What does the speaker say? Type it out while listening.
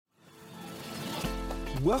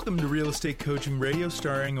Welcome to Real Estate Coaching Radio,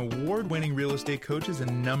 starring award-winning real estate coaches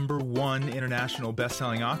and #1 international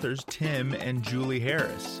best-selling authors, Tim and Julie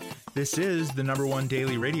Harris. This is the #1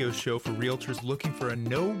 daily radio show for realtors looking for a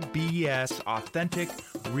no BS, authentic,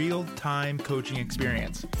 real-time coaching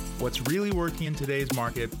experience. What's really working in today's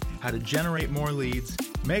market, how to generate more leads,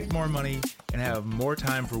 make more money, and have more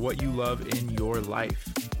time for what you love in your life.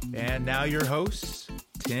 And now your hosts,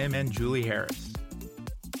 Tim and Julie Harris.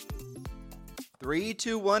 3,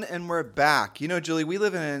 2, 1, and we're back. You know, Julie, we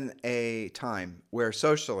live in a time where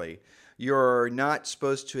socially you're not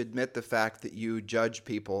supposed to admit the fact that you judge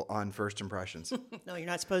people on first impressions. No, you're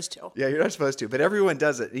not supposed to. Yeah, you're not supposed to, but everyone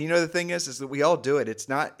does it. You know, the thing is that we all do it. It's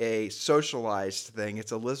not a socialized thing.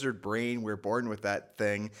 It's a lizard brain. We're born with that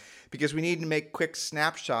thing because we need to make quick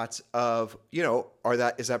snapshots of, you know,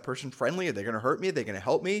 is that person friendly? Are they going to hurt me? Are they going to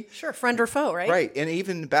help me? Sure, friend or foe, right? Right. And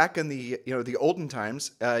even back in the olden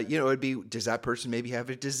times, it'd be, does that person maybe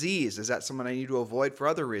have a disease? Is that someone I need to avoid for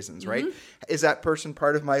other reasons, right? Mm-hmm. Is that person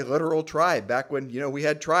part of my literal tribe back when, we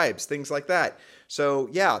had tribes, things like that. So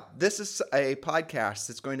yeah, this is a podcast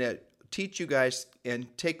that's going to teach you guys and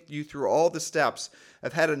take you through all the steps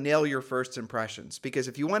of how to nail your first impressions. Because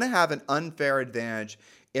if you want to have an unfair advantage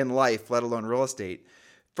in life, let alone real estate,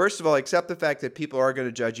 first of all, accept the fact that people are going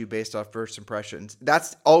to judge you based off first impressions.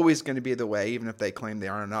 That's always going to be the way, even if they claim they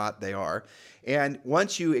are not, they are. And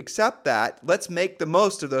once you accept that, let's make the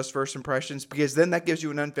most of those first impressions, because then that gives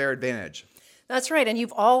you an unfair advantage. That's right. And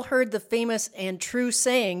you've all heard the famous and true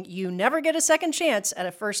saying, you never get a second chance at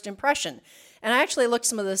a first impression. And I actually looked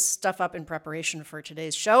some of this stuff up in preparation for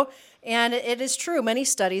today's show. And it is true. Many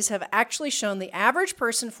studies have actually shown the average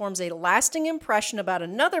person forms a lasting impression about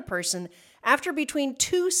another person after between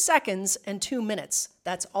 2 seconds and 2 minutes.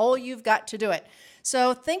 That's all you've got to do it.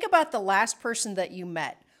 So think about the last person that you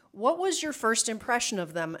met. What was your first impression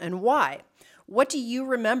of them and why? What do you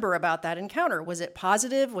remember about that encounter? Was it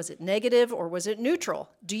positive? Was it negative? Or was it neutral?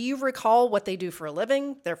 Do you recall what they do for a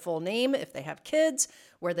living, their full name, if they have kids,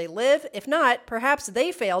 where they live? If not, perhaps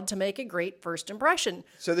they failed to make a great first impression.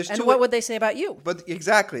 So there's what would they say about you? But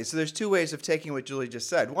exactly. So there's two ways of taking what Julie just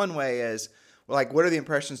said. One way is, like, what are the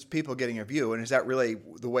impressions people getting of you? And is that really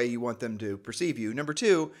the way you want them to perceive you? Number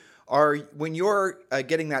two, when you're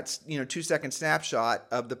getting that 2-second snapshot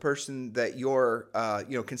of the person that you're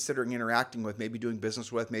considering interacting with, maybe doing business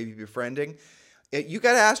with, maybe befriending, you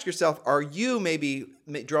got to ask yourself: are you maybe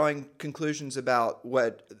drawing conclusions about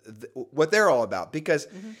what they're all about? Because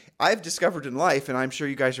I've discovered in life, and I'm sure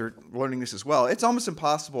you guys are learning this as well, it's almost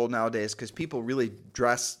impossible nowadays because people really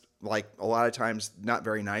dress like a lot of times not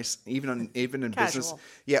very nice, even in casual. business.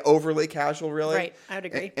 Yeah, overly casual, really. Right, I would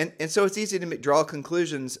agree. And so it's easy to draw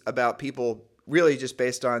conclusions about people really just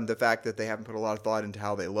based on the fact that they haven't put a lot of thought into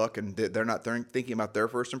how they look and they're not thinking about their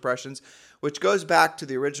first impressions, which goes back to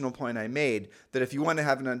the original point I made, that if you want to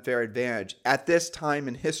have an unfair advantage at this time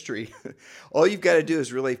in history, all you've got to do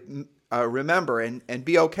is really remember and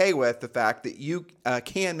be okay with the fact that you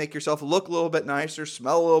can make yourself look a little bit nicer,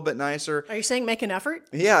 smell a little bit nicer. Are you saying make an effort?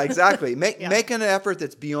 Yeah, exactly. Make an effort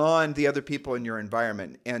that's beyond the other people in your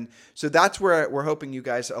environment. And so that's where we're hoping you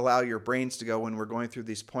guys allow your brains to go when we're going through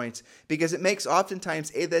these points, because it makes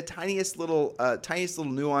oftentimes the tiniest little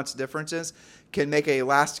nuanced differences can make a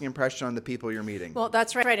lasting impression on the people you're meeting. Well,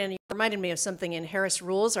 that's right. And you reminded me of something in Harris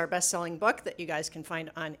Rules, our best-selling book that you guys can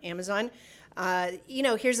find on Amazon.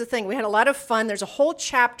 Here's the thing. We had a lot of fun. There's a whole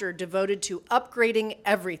chapter devoted to upgrading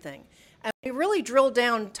everything. And we really drilled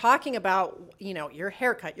down talking about, your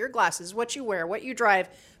haircut, your glasses, what you wear, what you drive.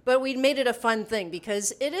 But we made it a fun thing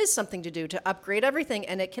because it is something to do to upgrade everything,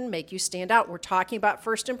 and it can make you stand out. We're talking about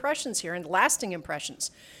first impressions here and lasting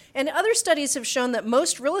impressions. And other studies have shown that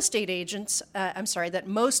most real estate agents, real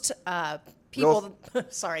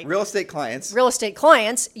estate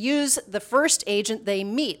clients use the first agent they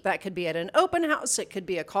meet. That could be at an open house. It could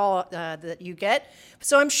be a call that you get.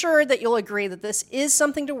 So I'm sure that you'll agree that this is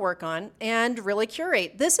something to work on and really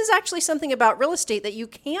curate. This is actually something about real estate that you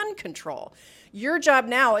can control. Your job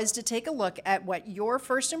now is to take a look at what your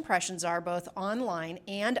first impressions are, both online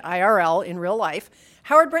and IRL in real life.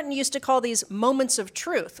 Howard Brinton used to call these moments of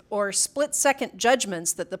truth, or split-second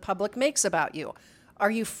judgments that the public makes about you. Are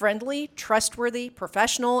you friendly, trustworthy,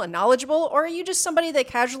 professional, and knowledgeable, or are you just somebody they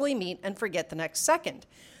casually meet and forget the next second?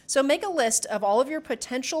 So make a list of all of your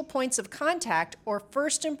potential points of contact or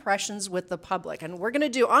first impressions with the public. And we're going to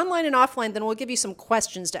do online and offline, then we'll give you some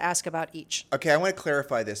questions to ask about each. Okay, I want to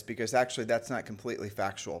clarify this because actually that's not completely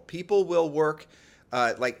factual. People will work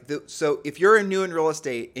so if you're new in real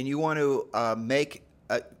estate and you want to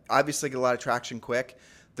obviously get a lot of traction quick,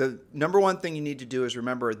 The number one thing you need to do is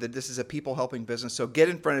remember that this is a people helping business. So get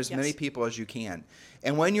in front of as many people as you can.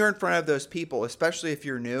 And when you're in front of those people, especially if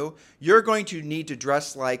you're new, you're going to need to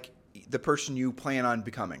dress like the person you plan on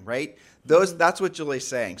becoming, right? That's what Julie's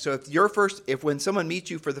saying. So if when someone meets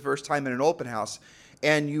you for the first time in an open house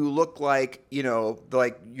and you look like,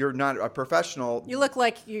 like you're not a professional. You look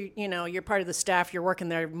like you're part of the staff, you're working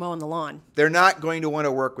there mowing the lawn. They're not going to want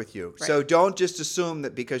to work with you. Right. So don't just assume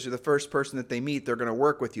that because you're the first person that they meet, they're going to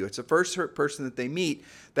work with you. It's the first person that they meet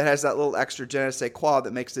that has that little extra je ne sais quoi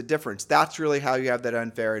that makes the difference. That's really how you have that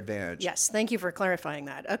unfair advantage. Yes, thank you for clarifying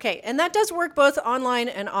that. Okay, and that does work both online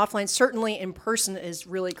and offline. Certainly in person is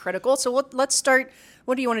really critical. So let's start.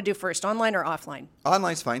 What do you want to do first, online or offline?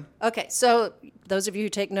 Online's fine. Okay, so those of you who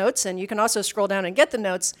take notes, and you can also scroll down and get the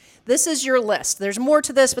notes, this is your list. There's more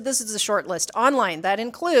to this, but this is a short list. Online, that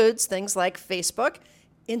includes things like Facebook,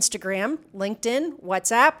 Instagram, LinkedIn,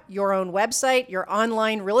 WhatsApp, your own website, your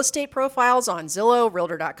online real estate profiles on Zillow,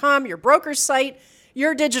 Realtor.com, your broker's site,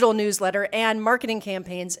 your digital newsletter, and marketing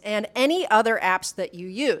campaigns, and any other apps that you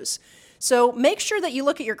use. So make sure that you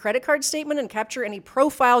look at your credit card statement and capture any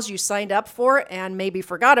profiles you signed up for and maybe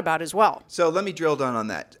forgot about as well. So let me drill down on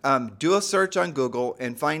that. Do a search on Google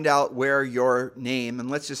and find out where your name,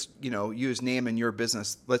 and let's just use name and your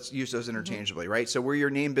business. Let's use those interchangeably, right? So where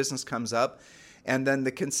your name business comes up, and then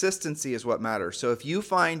the consistency is what matters. So if you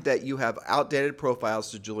find that you have outdated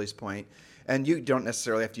profiles, to Julie's point, and you don't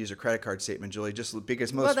necessarily have to use a credit card statement, Julie, just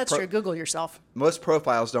because most... Well, that's true. Google yourself. Most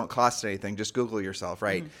profiles don't cost anything. Just Google yourself,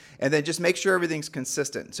 right? And then just make sure everything's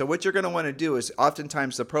consistent. So what you're going to want to do is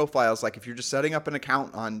oftentimes the profiles, like if you're just setting up an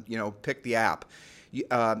account on, pick the app, you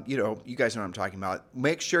guys know what I'm talking about.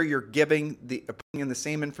 Make sure you're putting in the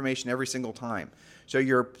same information every single time. So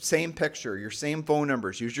your same picture, your same phone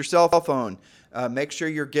numbers, use your cell phone. Make sure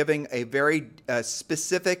you're giving a very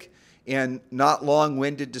specific and not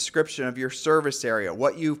long-winded description of your service area,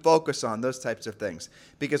 what you focus on, those types of things.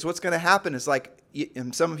 Because what's going to happen is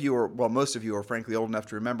and some of you most of you are frankly old enough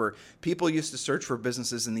to remember, people used to search for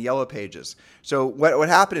businesses in the Yellow Pages. So what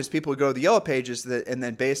happened is people would go to the Yellow Pages and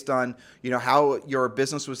then based on, how your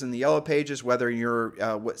business was in the Yellow Pages, whether you're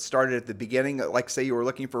what started at the beginning, like say you were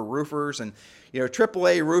looking for roofers and,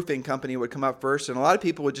 AAA roofing company would come up first. And a lot of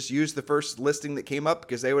people would just use the first listing that came up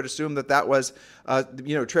because they would assume that was,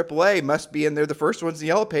 AAA must be in there. The first one's in the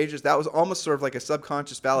Yellow Pages. That was almost sort of like a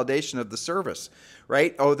subconscious validation of the service,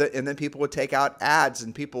 right? And then people would take out ads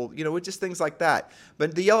and people, with just things like that.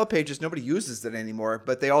 But the Yellow Pages, nobody uses it anymore,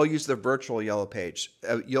 but they all use the virtual Yellow Pages.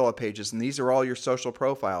 And these are all your social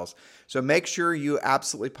profiles. So make sure you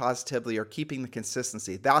absolutely positively are keeping the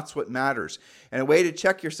consistency. That's what matters. And a way to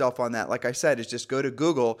check yourself on that, like I said, is just go to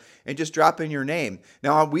Google and just drop in your name.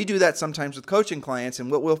 Now, we do that sometimes with coaching clients,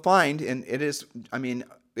 and what we'll find, and it is kind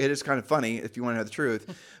of funny if you want to know the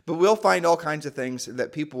truth, but we'll find all kinds of things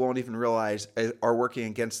that people won't even realize are working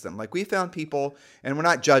against them. Like we found people, and we're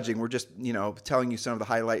not judging, we're just, telling you some of the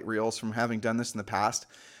highlight reels from having done this in the past.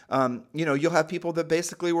 You'll have people that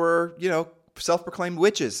basically were, self-proclaimed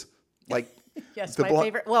witches. Like yes, my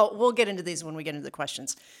favorite. Well, we'll get into these when we get into the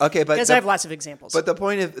questions. Okay, but because I have lots of examples. But the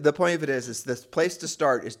point of it is the place to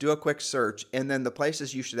start is do a quick search, and then the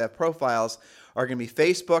places you should have profiles are going to be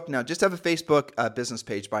Facebook. Now, just have a Facebook business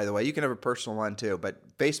page, by the way. You can have a personal one too,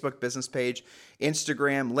 but Facebook business page,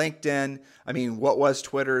 Instagram, LinkedIn. What was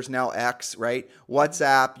Twitter is now X, right?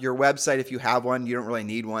 WhatsApp, your website, if you have one. You don't really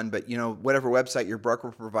need one, but whatever website your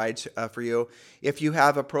broker provides for you. If you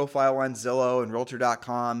have a profile on Zillow and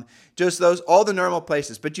Realtor.com, just those, all the normal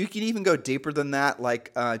places. But you can even go deeper than that.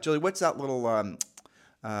 Like, Julie, what's that little...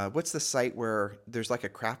 what's the site where there's like a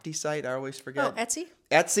crafty site? I always forget. Oh, Etsy?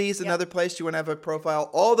 Etsy is another place you want to have a profile.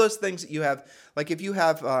 All those things that you have, like if you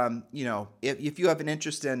have, if you have an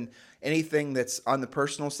interest in anything that's on the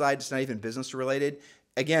personal side, it's not even business related.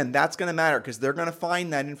 Again, that's going to matter because they're going to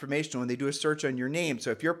find that information when they do a search on your name.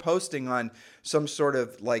 So if you're posting on some sort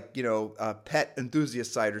of pet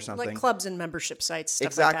enthusiast site or something, like clubs and membership sites, stuff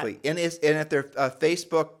exactly. Like that. And at their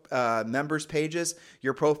Facebook members pages,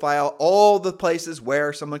 your profile, all the places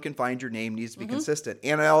where someone can find your name needs to be consistent.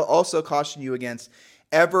 And I'll also caution you against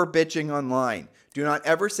ever bitching online. Do not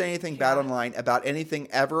ever say anything bad online about anything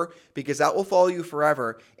ever, because that will follow you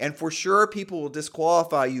forever. And for sure, people will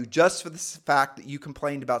disqualify you just for the fact that you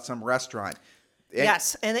complained about some restaurant.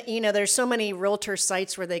 Yes. And, there's so many realtor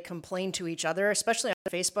sites where they complain to each other, especially on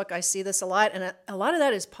Facebook. I see this a lot. And a lot of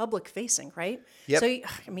that is public facing, right? Yep. So,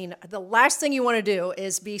 the last thing you want to do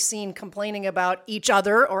is be seen complaining about each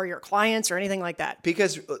other or your clients or anything like that.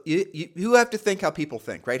 Because you have to think how people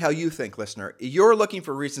think, right? How you think, listener. You're looking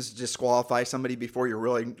for reasons to disqualify somebody before you're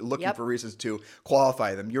really looking for reasons to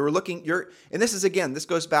qualify them. And this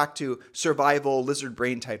goes back to survival, lizard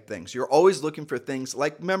brain type things. You're always looking for things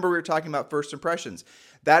like, remember we were talking about first impressions.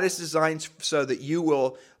 That is designed so that you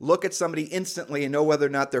will look at somebody instantly and know whether or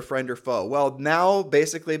not they're friend or foe. Well, now,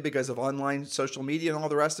 basically, because of online social media and all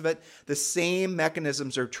the rest of it, the same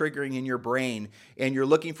mechanisms are triggering in your brain, and you're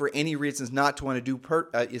looking for any reasons not to want to do,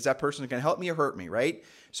 is that person going to help me or hurt me, right?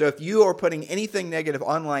 So if you are putting anything negative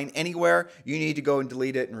online anywhere, you need to go and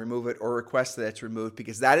delete it and remove it or request that it's removed,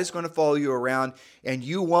 because that is going to follow you around and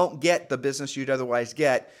you won't get the business you'd otherwise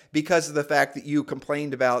get because of the fact that you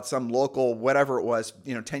complained about some local, whatever it was,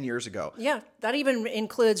 10 years ago. Yeah, that even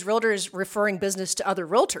includes realtors referring business to other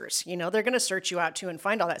realtors. They're going to search you out too and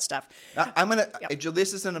find all that stuff.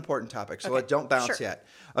 This is an important topic, so don't bounce sure. yet.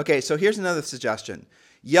 Okay, so here's another suggestion.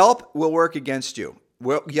 Yelp will work against you.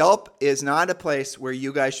 Well, Yelp is not a place where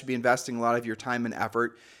you guys should be investing a lot of your time and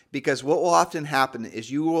effort, because what will often happen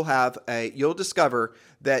is you'll discover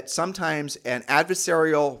that sometimes an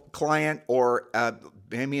adversarial client or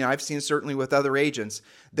I've seen certainly with other agents,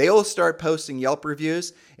 they'll start posting Yelp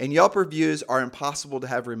reviews, and Yelp reviews are impossible to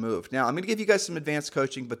have removed. Now, I'm going to give you guys some advanced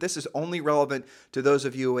coaching, but this is only relevant to those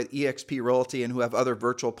of you at eXp Realty and who have other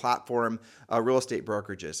virtual platform real estate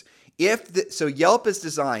brokerages. So Yelp is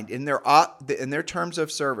designed in their terms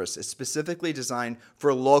of service, is specifically designed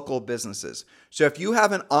for local businesses. So if you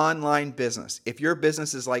have an online business, if your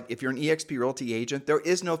business is if you're an eXp Realty agent, there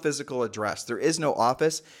is no physical address, there is no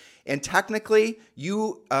office. And technically,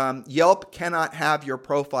 Yelp cannot have your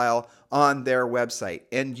profile on their website.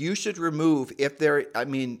 And you should remove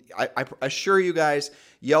I assure you guys,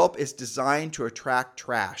 Yelp is designed to attract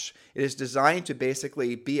trash. It is designed to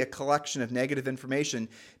basically be a collection of negative information,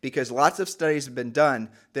 because lots of studies have been done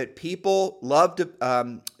that people love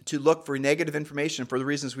to look for negative information for the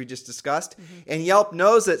reasons we just discussed. Mm-hmm. And Yelp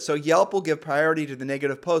knows it, so Yelp will give priority to the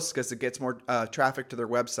negative posts because it gets more traffic to their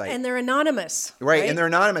website. And they're anonymous. Right, and they're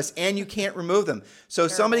anonymous, and you can't remove them. So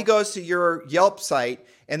somebody goes to your Yelp site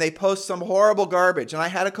and they post some horrible garbage. And I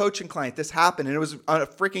had a coaching client, this happened, and it was on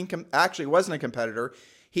actually it wasn't a competitor.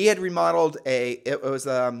 He had remodeled it was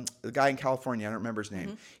the guy in California, I don't remember his name.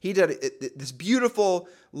 Mm-hmm. He did this beautiful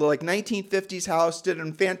 1950s house, did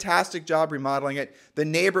a fantastic job remodeling it. The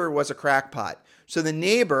neighbor was a crackpot. So the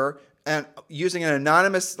neighbor, and using an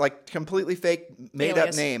anonymous, completely fake,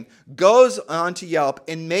 made-up name, goes onto Yelp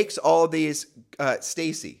and makes all of these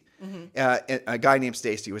Stacy. Mm-hmm. A guy named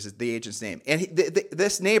Stacy was the agent's name. And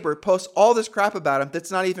this neighbor posts all this crap about him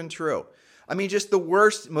that's not even true. I mean, just the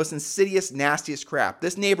worst, most insidious, nastiest crap.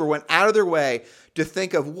 This neighbor went out of their way to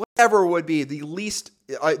think of whatever would be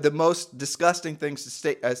the most disgusting things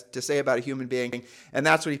to say about a human being, and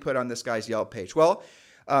that's what he put on this guy's Yelp page. Well,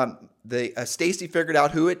 Stacy figured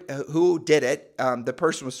out who did it. The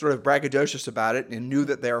person was sort of braggadocious about it and knew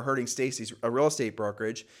that they were hurting Stacy's real estate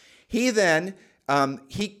brokerage. He then but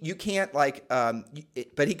he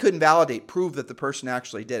couldn't prove that the person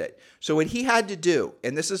actually did it. So what he had to do,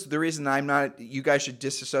 and this is the reason you guys should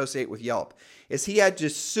disassociate with Yelp, is he had to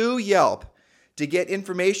sue Yelp to get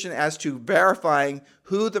information as to verifying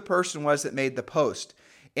who the person was that made the post.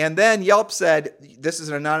 And then Yelp said, this is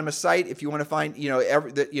an anonymous site. If you want to find,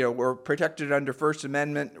 we're protected under First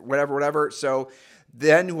Amendment, whatever. So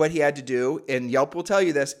then what he had to do, and Yelp will tell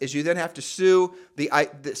you this, is you then have to sue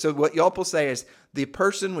so what Yelp will say is the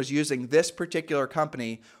person was using this particular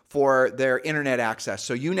company for their internet access.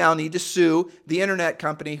 So you now need to sue the internet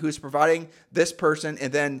company who's providing this person,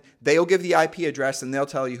 and then they'll give the IP address and they'll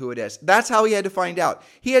tell you who it is. That's how he had to find out.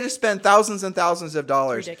 He had to spend thousands and thousands of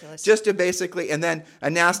dollars just to basically, and then a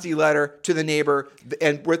nasty letter to the neighbor,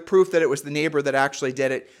 and with proof that it was the neighbor that actually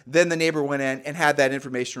did it. Then the neighbor went in and had that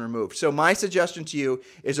information removed. So my suggestion to you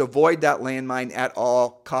is avoid that landmine at all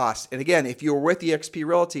costs. And again, if you're with eXp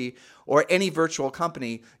Realty or any virtual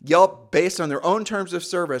company, Yelp, based on their own terms of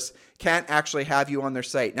service, can't actually have you on their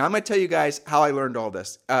site. Now, I'm going to tell you guys how I learned all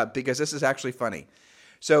this, because this is actually funny.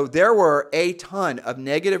 So there were a ton of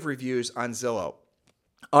negative reviews on Zillow,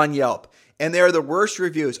 on Yelp, and they're the worst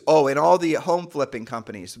reviews. Oh, and all the home flipping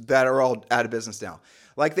companies that are all out of business now.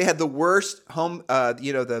 They had the worst home,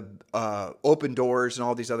 Open Doors and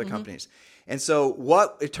all these other companies. And so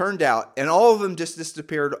what it turned out, and all of them just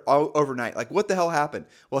disappeared overnight. What the hell happened?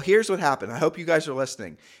 Well, here's what happened. I hope you guys are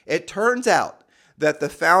listening. It turns out that the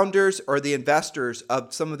founders or the investors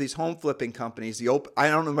of some of these home flipping companies, I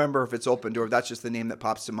don't remember if it's Opendoor, that's just the name that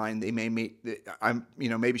pops to mind. They may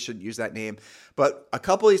maybe shouldn't use that name, but a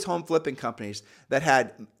couple of these home flipping companies that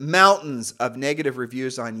had mountains of negative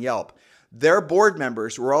reviews on Yelp, their board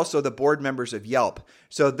members were also the board members of Yelp.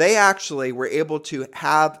 So they actually were able to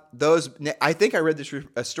have those. I think I read this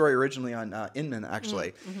story originally on Inman,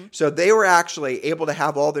 actually. Mm-hmm. So they were actually able to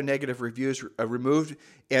have all their negative reviews removed,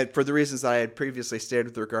 and for the reasons that I had previously stated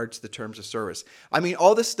with regard to the terms of service. I mean,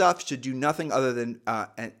 all this stuff should do nothing other than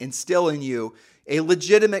instill in you a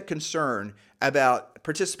legitimate concern about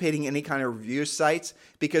participating in any kind of review sites,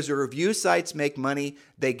 because the review sites make money.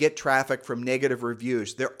 They get traffic from negative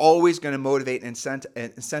reviews. They're always going to motivate and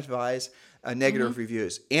incentivize negative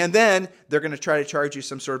reviews. And then they're going to try to charge you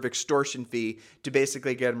some sort of extortion fee to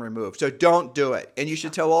basically get them removed. So don't do it. And you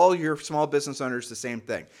should tell all your small business owners the same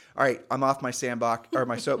thing. All right, I'm off my sandbox or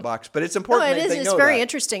my soapbox, but it's important that they know that. It's very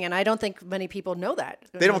interesting, and I don't think many people know that.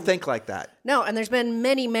 They don't think like that. No, and there's been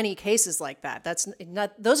many, many cases like that.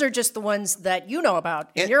 Those are just the ones that you know about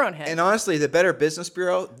in your own head. And honestly, the Better Business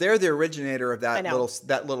Bureau, they're the originator of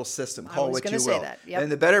that little system. Call what you will. Say that. Yep.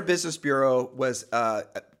 And the Better Business Bureau was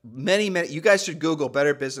many. You guys should Google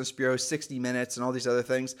Better Business Bureau, 60 Minutes, and all these other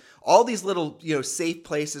things. All these little safe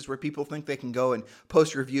places where people think they can go and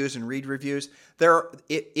post reviews and read reviews.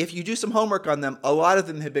 If you do some homework on them, a lot of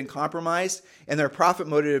them have been compromised, and their profit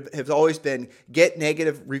motive has always been get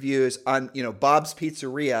negative reviews on Bob's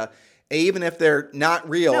Pizzeria, even if they're not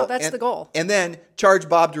real. No, that's the goal. And then charge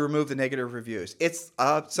Bob to remove the negative reviews. It's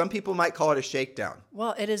some people might call it a shakedown.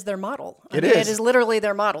 Well, it is their model. It is. It is literally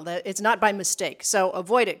their model. It's not by mistake. So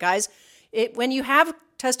avoid it, guys. When you have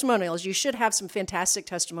testimonials, you should have some fantastic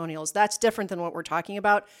testimonials. That's different than what we're talking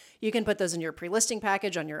about. You can put those in your pre-listing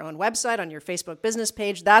package, on your own website, on your Facebook business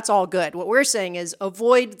page. That's all good. What we're saying is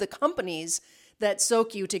avoid the companies that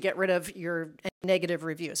soak you to get rid of your negative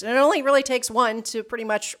reviews. And it only really takes one to pretty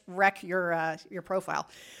much wreck your profile.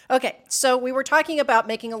 Okay, so we were talking about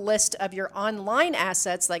making a list of your online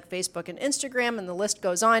assets like Facebook and Instagram, and the list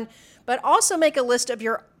goes on, but also make a list of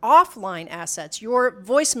your offline assets, your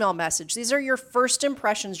voicemail message. These are your first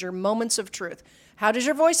impressions, your moments of truth. How does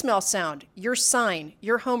your voicemail sound? Your sign,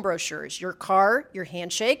 your home brochures, your car, your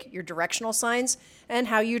handshake, your directional signs, and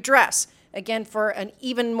how you dress. Again, for an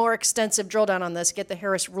even more extensive drill down on this, get the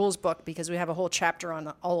Harris Rules book, because we have a whole chapter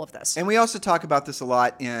on all of this. And we also talk about this a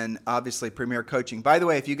lot in, obviously, Premier Coaching. By the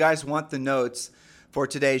way, if you guys want the notes for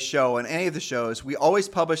today's show and any of the shows, we always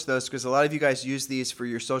publish those because a lot of you guys use these for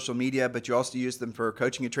your social media, but you also use them for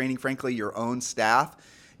coaching and training, frankly, your own staff,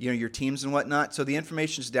 your teams and whatnot. So the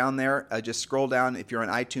information's down there. Just scroll down if you're on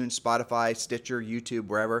iTunes, Spotify, Stitcher, YouTube,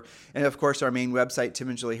 wherever. And of course, our main website, Tim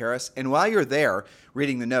and Julie Harris. And while you're there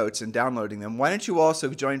reading the notes and downloading them, why don't you also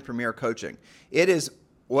join Premier Coaching? It is,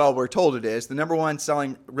 well, we're told it is, the number one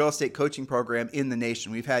selling real estate coaching program in the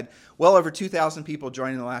nation. We've had well over 2,000 people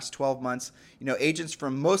join in the last 12 months, agents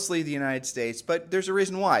from mostly the United States, but there's a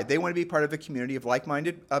reason why. They want to be part of a community of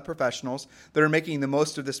like-minded professionals that are making the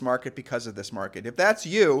most of this market because of this market. If that's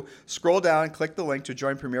you, scroll down and click the link to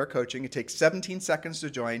join Premier Coaching. It takes 17 seconds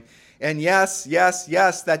to join. And yes,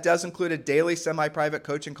 that does include a daily semi-private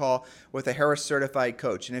coaching call with a Harris certified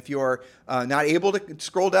coach. And if you're not able to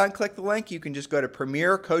scroll down and click the link, you can just go to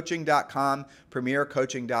premiercoaching.com,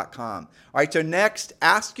 premiercoaching.com. All right, so next,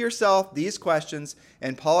 ask yourself these questions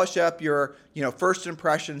and polish up your first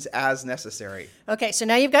impressions as necessary. Okay, so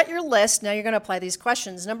now you've got your list. Now you're going to apply these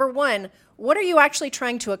questions. Number one, what are you actually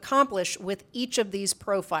trying to accomplish with each of these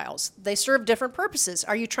profiles? They serve different purposes.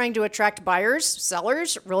 Are you trying to attract buyers,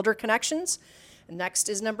 sellers, realtor connections? Next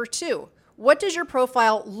is number two. What does your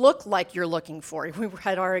profile look like you're looking for? We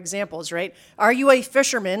had our examples, right? Are you a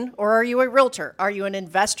fisherman or are you a realtor? Are you an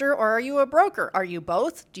investor or are you a broker? Are you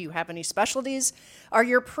both? Do you have any specialties? Are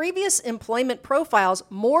your previous employment profiles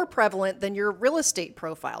more prevalent than your real estate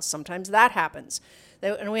profiles? Sometimes that happens.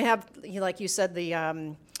 And we have, like you said,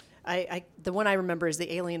 the one I remember is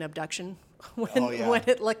the alien abduction. When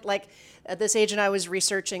it looked like this agent I was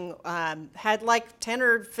researching had like 10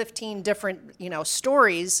 or 15 different,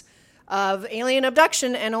 stories of alien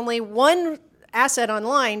abduction and only one asset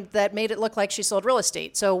online that made it look like she sold real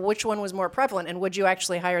estate. So which one was more prevalent, and would you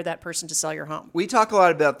actually hire that person to sell your home? We talk a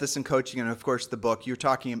lot about this in coaching and, of course, the book.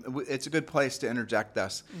 It's a good place to interject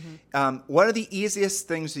this. Mm-hmm. One of the easiest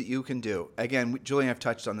things that you can do, again, Julie and I have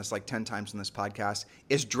touched on this like 10 times in this podcast,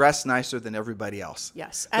 is dress nicer than everybody else.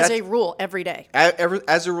 Yes, as a rule every day.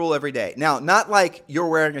 As a rule every day. Now, not like you're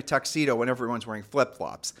wearing a tuxedo when everyone's wearing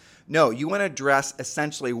flip-flops. No, you want to dress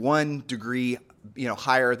essentially 1 degree,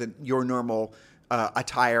 higher than your normal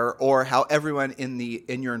attire or how everyone in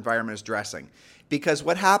your environment is dressing. Because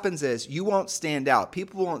what happens is you won't stand out.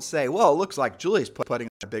 People won't say, well, it looks like Julie's putting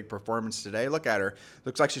on a big performance today. Look at her.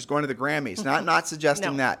 Looks like she's going to the Grammys. Not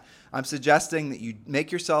suggesting that. I'm suggesting that you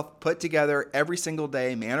make yourself put together every single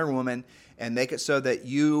day, man or woman, and make it so that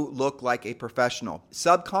you look like a professional.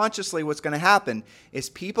 Subconsciously, what's going to happen is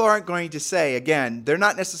people aren't going to say, again, they're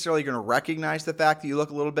not necessarily going to recognize the fact that you look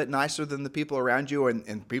a little bit nicer than the people around you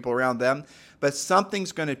and people around them, but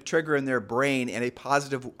something's going to trigger in their brain in a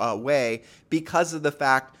positive way because of the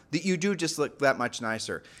fact that you do just look that much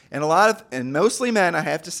nicer. And mostly men, I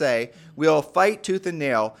have to say, will fight tooth and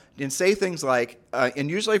nail and say things like, and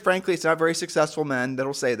usually, frankly, it's not very successful men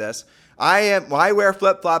that'll say this, I wear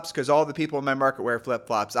flip-flops because all the people in my market wear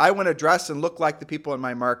flip-flops. I want to dress and look like the people in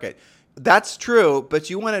my market. That's true,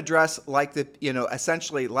 but you want to dress like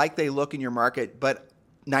essentially like they look in your market, but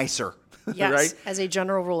nicer. Yes, right? As a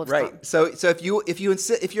general rule of thumb. Right. So if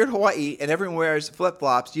you're in Hawaii and everyone wears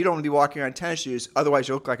flip-flops, you don't want to be walking around tennis shoes. Otherwise,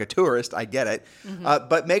 you look like a tourist. I get it. Mm-hmm.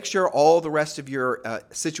 But make sure all the rest of your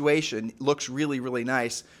situation looks really, really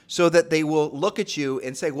nice so that they will look at you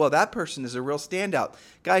and say, well, that person is a real standout.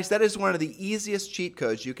 Guys, that is one of the easiest cheat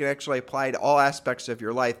codes you can actually apply to all aspects of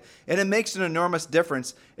your life. And it makes an enormous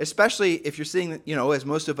difference, especially if you're seeing that, as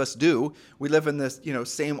most of us do, we live in this,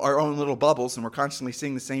 our own little bubbles, and we're constantly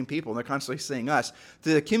seeing the same people, and they're constantly seeing us.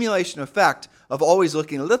 The accumulation effect of always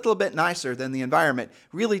looking a little bit nicer than the environment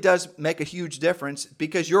really does make a huge difference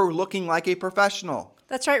because you're looking like a professional.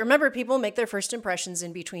 That's right. Remember, people make their first impressions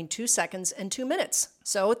in between 2 seconds and 2 minutes.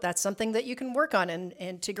 So that's something that you can work on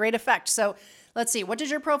and to great effect. So let's see. What does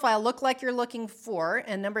your profile look like you're looking for?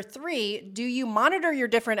 And number 3, do you monitor your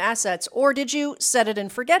different assets or did you set it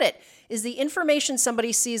and forget it? Is the information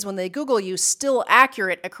somebody sees when they Google you still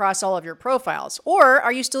accurate across all of your profiles? Or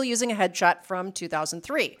are you still using a headshot from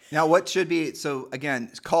 2003? Now, what should be, so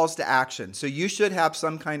again, calls to action. So you should have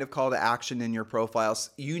some kind of call to action in your profiles.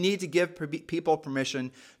 You need to give people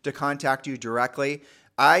permission to contact you directly.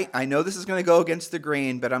 I know this is going to go against the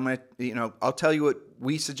grain, but I'm going to, I'll tell you what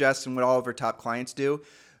we suggest and what all of our top clients do.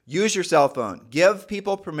 Use your cell phone. Give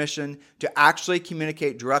people permission to actually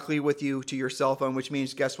communicate directly with you to your cell phone, which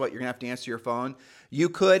means, guess what? You're going to have to answer your phone. You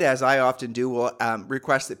could, as I often do, will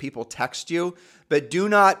request that people text you, but do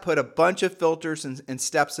not put a bunch of filters and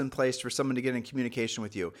steps in place for someone to get in communication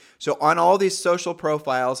with you. So on all these social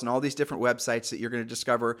profiles and all these different websites that you're going to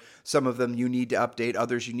discover, some of them you need to update,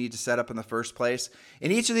 others you need to set up in the first place.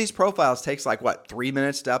 And each of these profiles takes 3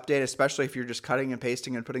 minutes to update, especially if you're just cutting and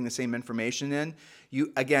pasting and putting the same information in.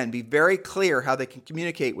 You, again, be very clear how they can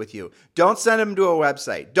communicate with you. Don't send them to a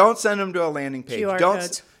website. Don't send them to a landing page. QR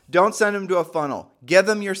codes. Don't send them to a funnel. Give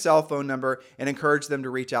them your cell phone number and encourage them to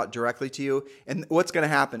reach out directly to you. And what's going to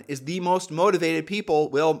happen is the most motivated people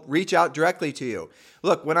will reach out directly to you.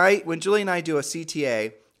 Look, when Julie and I do a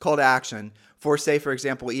CTA, call to action, for, say, for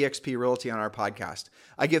example, eXp Realty on our podcast,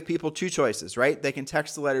 I give people 2 choices, right? They can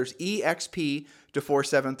text the letters EXP to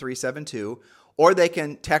 47372, or they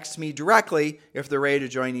can text me directly if they're ready to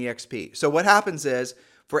join eXp. So what happens is,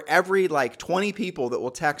 for every 20 people that will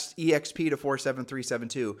text EXP to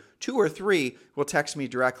 47372, 2 or 3 will text me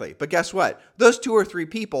directly. But guess what? Those 2 or 3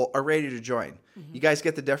 people are ready to join. Mm-hmm. You guys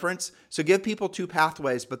get the difference? So give people 2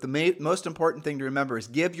 pathways, but the most important thing to remember is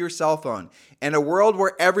give your cell phone. In a world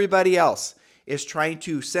where everybody else is trying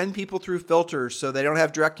to send people through filters so they don't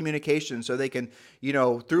have direct communication, so they can,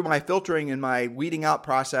 through my filtering and my weeding out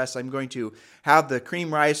process, I'm going to have the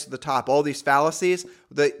cream rise to the top, all these fallacies.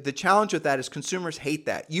 The challenge with that is consumers hate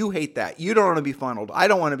that. You hate that. You don't want to be funneled. I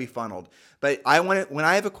don't want to be funneled. But when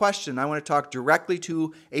I have a question, I want to talk directly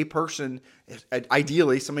to a person,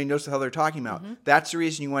 ideally somebody knows the hell they're talking about. Mm-hmm. That's the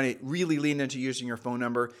reason you want to really lean into using your phone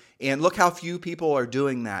number. And look how few people are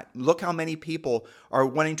doing that. Look how many people are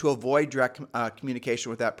wanting to avoid direct communication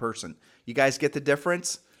with that person. You guys get the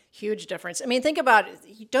difference? Huge difference. I mean, think about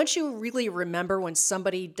it. Don't you really remember when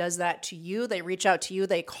somebody does that to you? They reach out to you,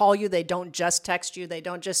 they call you, they don't just text you, they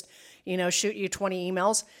don't just, shoot you 20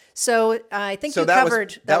 emails. So I think you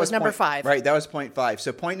covered, that was number 5. Right, that was point 5.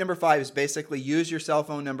 So point number 5 is basically use your cell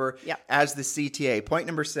phone number as the CTA. Point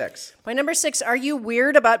number 6. Point number 6, are you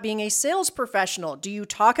weird about being a sales professional? Do you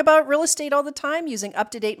talk about real estate all the time using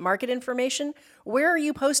up-to-date market information? Where are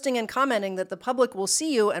you posting and commenting that the public will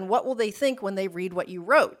see you, and what will they think when they read what you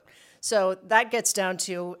wrote? So that gets down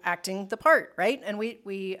to acting the part, right? And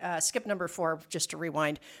we skip number 4 just to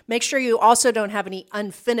rewind. Make sure you also don't have any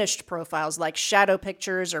unfinished profiles like shadow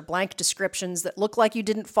pictures or blank descriptions that look like you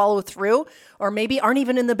didn't follow through or maybe aren't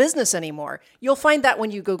even in the business anymore. You'll find that when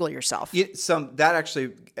you Google yourself. That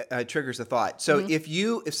actually triggers a thought. So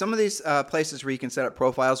if some of these places where you can set up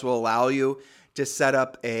profiles will allow you to set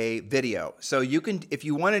up a video. So you can, if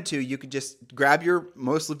you wanted to, you could just grab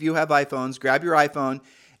most of you have iPhones, grab your iPhone,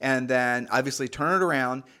 and then obviously turn it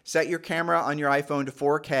around, set your camera on your iPhone to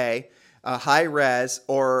 4K, high res,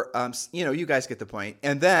 or, you guys get the point.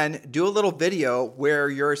 And then do a little video where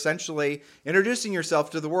you're essentially introducing yourself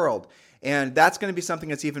to the world. And that's going to be something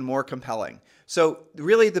that's even more compelling. So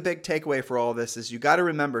really the big takeaway for all of this is you got to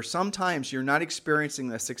remember sometimes you're not experiencing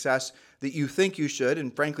the success that you think you should,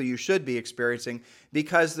 and frankly you should be experiencing,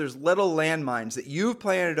 because there's little landmines that you've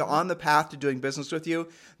planted on the path to doing business with you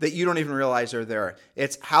that you don't even realize are there.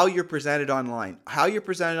 It's how you're presented online. How you're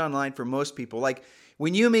presented online for most people. Like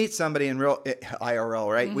when you meet somebody in real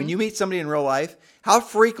IRL, right? Mm-hmm. When you meet somebody in real life, how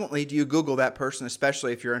frequently do you Google that person,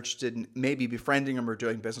 especially if you're interested in maybe befriending them or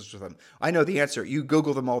doing business with them? I know the answer. You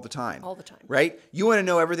Google them all the time. All the time. Right? You want to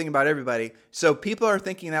know everything about everybody. So people are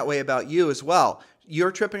thinking that way about you as well.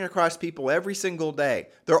 You're tripping across people every single day.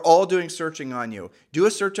 They're all doing searching on you. Do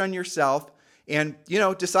a search on yourself and,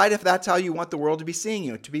 decide if that's how you want the world to be seeing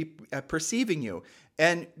you, to be perceiving you.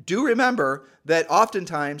 And do remember that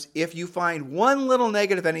oftentimes, if you find one little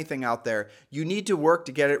negative anything out there, you need to work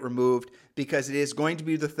to get it removed, because it is going to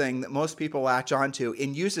be the thing that most people latch onto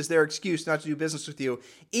and use as their excuse not to do business with you,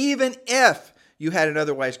 even if you had an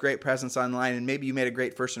otherwise great presence online and maybe you made a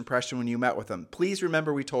great first impression when you met with them. Please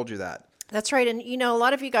remember we told you that. That's right. And, a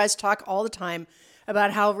lot of you guys talk all the time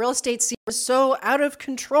about how real estate is so out of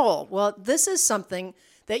control. Well, this is something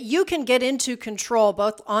that you can get into control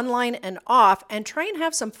both online and off and try and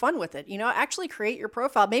have some fun with it. Actually create your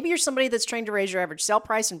profile. Maybe you're somebody that's trying to raise your average sale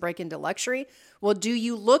price and break into luxury. Well, do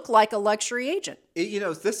you look like a luxury agent?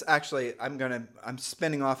 This actually, I'm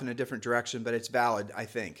spinning off in a different direction, but it's valid, I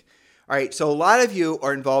think. All right. So a lot of you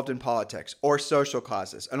are involved in politics or social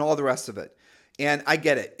causes and all the rest of it. And I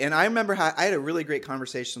get it. And I remember how I had a really great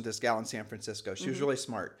conversation with this gal in San Francisco. She was really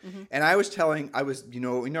smart. Mm-hmm. And I was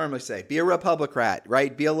we normally say, be a Republican,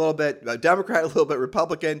 right? Be a little bit a Democrat, a little bit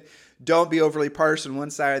Republican. Don't be overly partisan one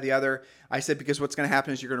side or the other. I said, because what's going to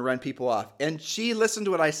happen is you're going to run people off. And she listened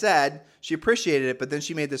to what I said. She appreciated it. But then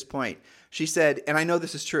she made this point. She said, and I know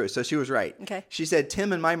this is true, so she was right. Okay. She said,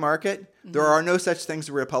 Tim, in my market, there are no such things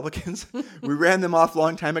as Republicans. We ran them off a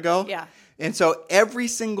long time ago. Yeah. And so every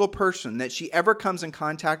single person that she ever comes in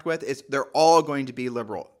contact with, they're all going to be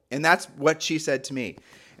liberal. And that's what she said to me.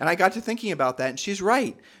 And I got to thinking about that, and she's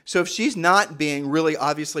right. So if she's not being really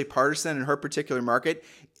obviously partisan in her particular market,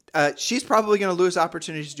 she's probably going to lose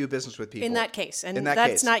opportunities to do business with people. In that case. And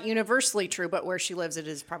that's not universally true, but where she lives, it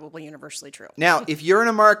is probably universally true. Now, if you're in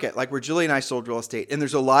a market like where Julie and I sold real estate, and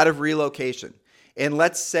there's a lot of relocation, and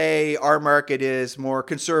let's say our market is more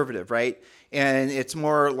conservative, right? And it's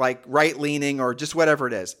more like right-leaning or just whatever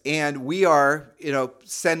it is. And we are,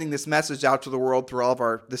 sending this message out to the world through all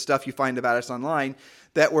of the stuff you find about us online,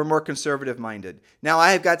 that we're more conservative-minded. Now,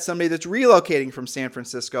 I have got somebody that's relocating from San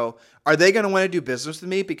Francisco. Are they going to want to do business with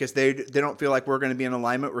me because they don't feel like we're going to be in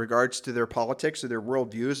alignment with regards to their politics or their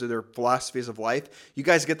worldviews or their philosophies of life? You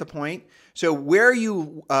guys get the point? So where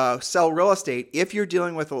you sell real estate, if you're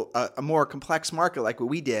dealing with a more complex market like what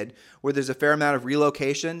we did, where there's a fair amount of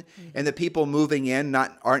relocation and the people moving in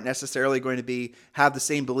aren't necessarily going to have the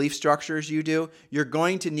same belief structure as you do, you're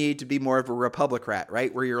going to need to be more of a Republican,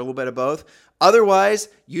 right? Where you're a little bit of both. Otherwise,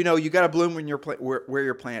 you got to bloom when where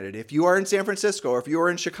you're planted. If you are in San Francisco or if you are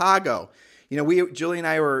in Chicago, Julie and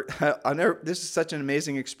I were this is such an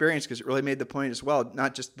amazing experience because it really made the point as well,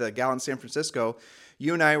 not just the gal in San Francisco.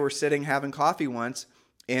 You and I were sitting having coffee once,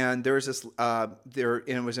 and there was this and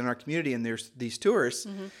it was in our community, and there's these tourists,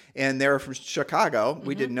 and they were from Chicago.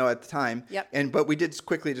 We didn't know at the time. Yep. But we did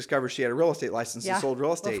quickly discover she had a real estate license and sold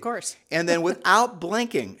real estate. Well, of course. And then without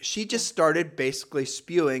blinking, she just started basically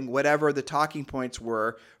spewing whatever the talking points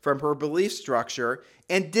were from her belief structure,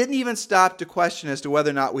 and didn't even stop to question as to whether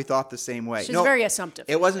or not we thought the same way. She's very assumptive.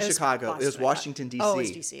 It wasn't Chicago. It was Washington, D.C. Oh, it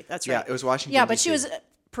was D.C. That's right. Yeah, it was Washington, Yeah, but D.C. she was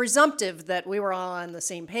presumptive that we were all on the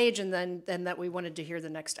same page, and then that we wanted to hear the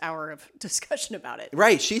next hour of discussion about it.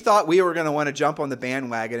 Right. She thought we were going to want to jump on the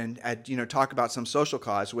bandwagon and talk about some social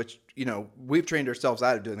cause, which, we've trained ourselves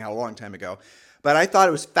out of doing that a long time ago. But I thought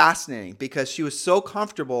it was fascinating because she was so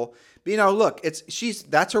comfortable. Look,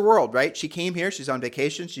 that's her world, right? She came here. She's on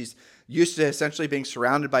vacation. She's used to essentially being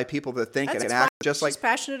surrounded by people that think and act just like. She's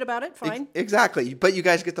passionate about it. Fine. Exactly. But you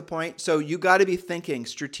guys get the point. So you got to be thinking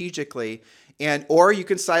strategically. Or you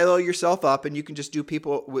can silo yourself up and you can just do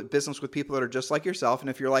business with people that are just like yourself. And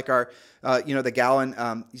if you're like our, the gal in,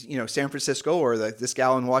 San Francisco or this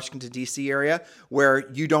gal in Washington, D.C. area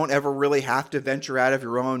where you don't ever really have to venture out of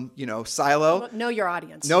your own, silo. Know your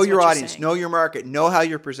audience. Know your audience. Know your market. Know how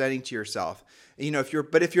you're presenting to yourself. If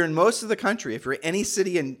you're in most of the country, if you're in any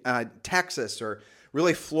city in Texas or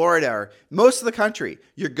really Florida or most of the country,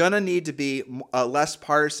 you're going to need to be less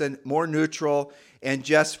partisan, more neutral, and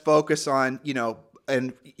just focus on,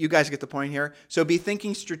 and you guys get the point here. So be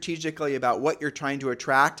thinking strategically about what you're trying to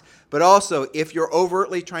attract. But also, if you're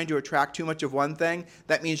overtly trying to attract too much of one thing,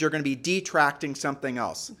 that means you're going to be detracting something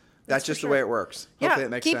else. That's just the way it works. Hopefully that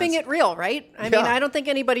makes keeping sense. It real, right? I mean, I don't think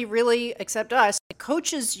anybody really, except us,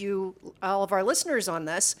 coaches you, all of our listeners on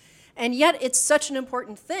this. And yet it's such an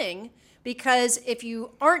important thing, because if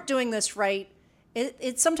you aren't doing this right,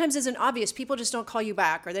 it sometimes isn't obvious. People just don't call you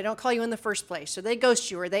back, or they don't call you in the first place, or they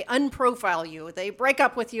ghost you, or they unprofile you, or they break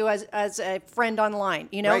up with you as a friend online.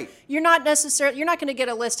 Right. You're not going to get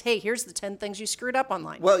a list. Hey, here's the 10 things you screwed up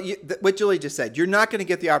online. Well, what Julie just said, you're not going to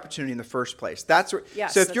get the opportunity in the first place. So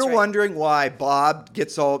if you're wondering why Bob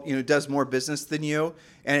gets does more business than you,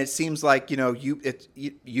 and it seems like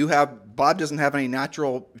Bob doesn't have any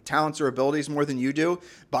natural talents or abilities more than you do.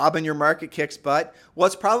 Bob in your market kicks butt. Well,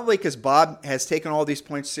 it's probably because Bob has taken all these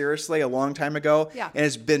points seriously a long time ago, and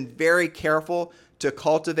has been very careful to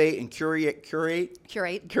cultivate and curate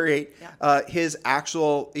his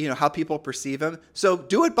actual, how people perceive him. So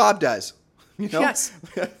do what Bob does. Yes,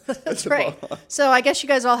 that's right. So I guess you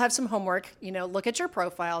guys all have some homework. Look at your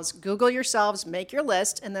profiles, Google yourselves, make your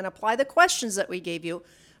list, and then apply the questions that we gave you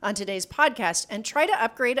on today's podcast and try to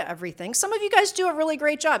upgrade everything. Some of you guys do a really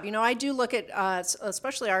great job. I do look at,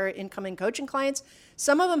 especially our incoming coaching clients.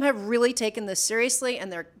 Some of them have really taken this seriously,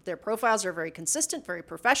 and their profiles are very consistent, very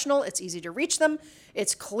professional. It's easy to reach them.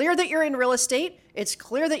 It's clear that you're in real estate. It's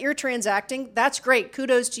clear that you're transacting. That's great.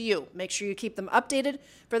 Kudos to you. Make sure you keep them updated.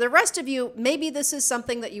 For the rest of you, maybe this is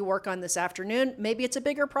something that you work on this afternoon. Maybe it's a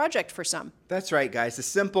bigger project for some. That's right, guys. A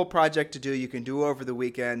simple project to do. You can do over the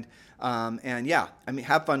weekend. Have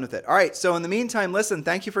fun with it. All right. So in the meantime, listen,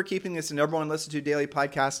 thank you for keeping this the number one listened to daily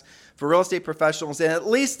podcast for real estate professionals in at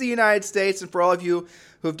least the United States. And for all of you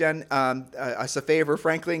who've done us a favor,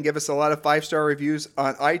 frankly, and give us a lot of 5-star reviews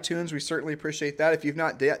on iTunes, we certainly appreciate that. If you've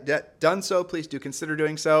not done so, please do consider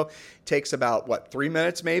doing so. It takes about, 3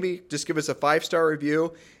 minutes maybe? Just give us a 5-star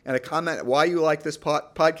review and a comment why you like this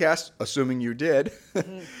podcast, assuming you did.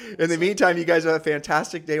 In the meantime, you guys have a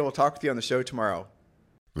fantastic day. We'll talk with you on the show tomorrow.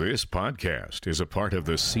 This podcast is a part of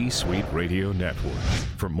the C-Suite Radio Network.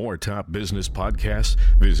 For more top business podcasts,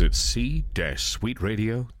 visit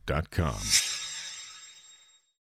c-suiteradio.com.